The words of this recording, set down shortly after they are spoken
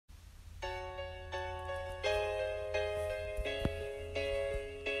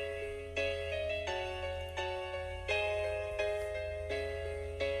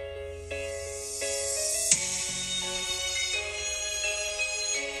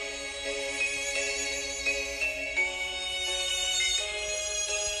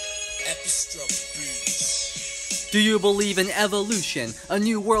Do you believe in evolution, a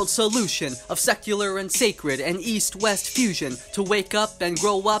new world solution of secular and sacred and east-west fusion to wake up and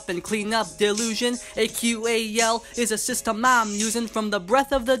grow up and clean up delusion? AQAL is a system I'm using from the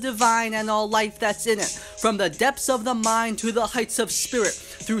breath of the divine and all life that's in it, from the depths of the mind to the heights of spirit.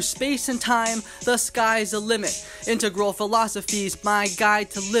 Through space and time, the sky's the limit. Integral philosophy's my guide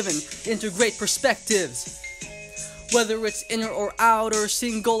to living, integrate perspectives. Whether it's inner or outer,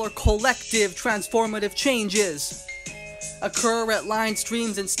 single or collective, transformative changes occur at line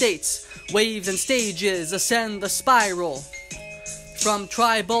streams and states, waves and stages, ascend the spiral. From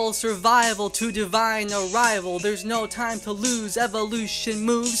tribal survival to divine arrival, there's no time to lose, evolution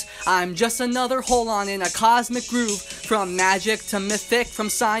moves. I'm just another hole on in a cosmic groove. From magic to mythic, from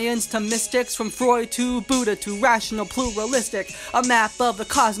science to mystics, from Freud to Buddha to rational pluralistic. A map of the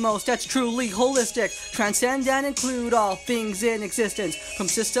cosmos that's truly holistic, transcend and include all things in existence. From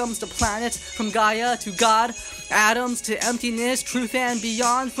systems to planets, from Gaia to God, atoms to emptiness, truth and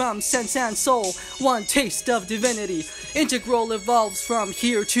beyond. From sense and soul, one taste of divinity. Integral evolves from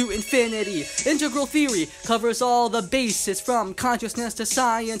here to infinity. Integral theory covers all the bases, from consciousness to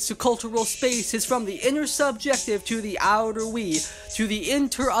science to cultural spaces, from the inner subjective to the outer we, to the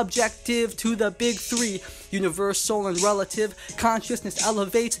interobjective to the big three. Universal and relative consciousness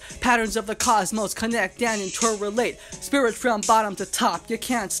elevates, patterns of the cosmos connect and interrelate. Spirit from bottom to top, you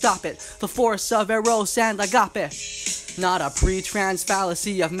can't stop it. The force of Eros and Agape. Not a pre-trans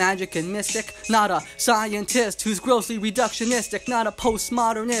fallacy of magic and mystic. Not a scientist who's grossly reductionistic. Not a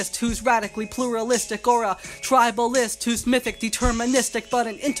postmodernist who's radically pluralistic. Or a tribalist who's mythic deterministic. But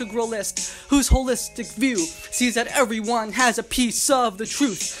an integralist whose holistic view sees that everyone has a piece of the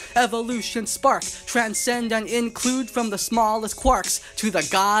truth. Evolution spark, transcend and include, from the smallest quarks to the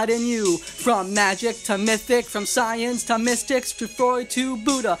God in you. From magic to mythic, from science to mystics, to Freud to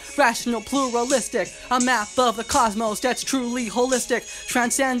Buddha, rational pluralistic. A map of the cosmos that's truly holistic,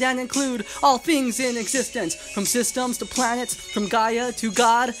 transcend and include all things in existence, from systems to planets, from Gaia to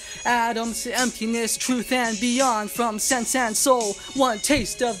God, atoms to emptiness, truth and beyond, from sense and soul, one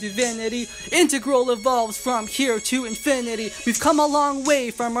taste of divinity. Integral evolves from here to infinity. We've come a long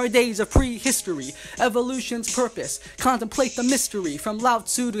way from our days of prehistory. Evolution's purpose, contemplate the mystery, from Lao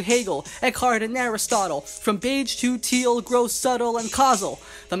Tzu to Hegel, Eckhart and Aristotle, from beige to teal, grows subtle and causal.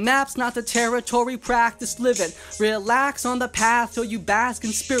 The map's not the territory, practice live it. Relax on the path till you bask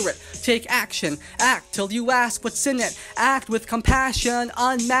in spirit. Take action, act till you ask what's in it. Act with compassion,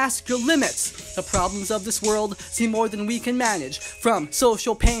 unmask your limits. The problems of this world seem more than we can manage. From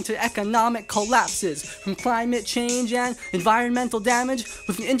social pain to economic collapses, from climate change and environmental damage.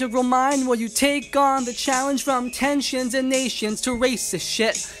 With an integral mind, will you take on the challenge? From tensions in nations to racist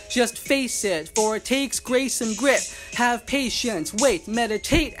shit. Just face it, for it takes grace and grit. Have patience, wait,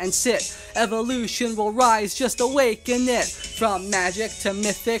 meditate and sit. Evolution will rise, just awaken it. From magic to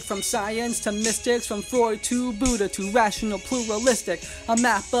mythic, from science to mystics, from Freud to Buddha to rational pluralistic. A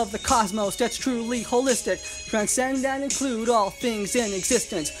map of the cosmos that's truly holistic. Transcend and include all things in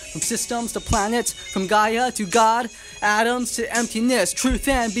existence. From systems to planets, from Gaia to God, atoms to emptiness, truth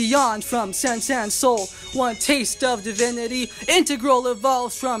and beyond. From sense and soul, one taste of divinity. Integral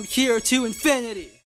evolves from here to infinity.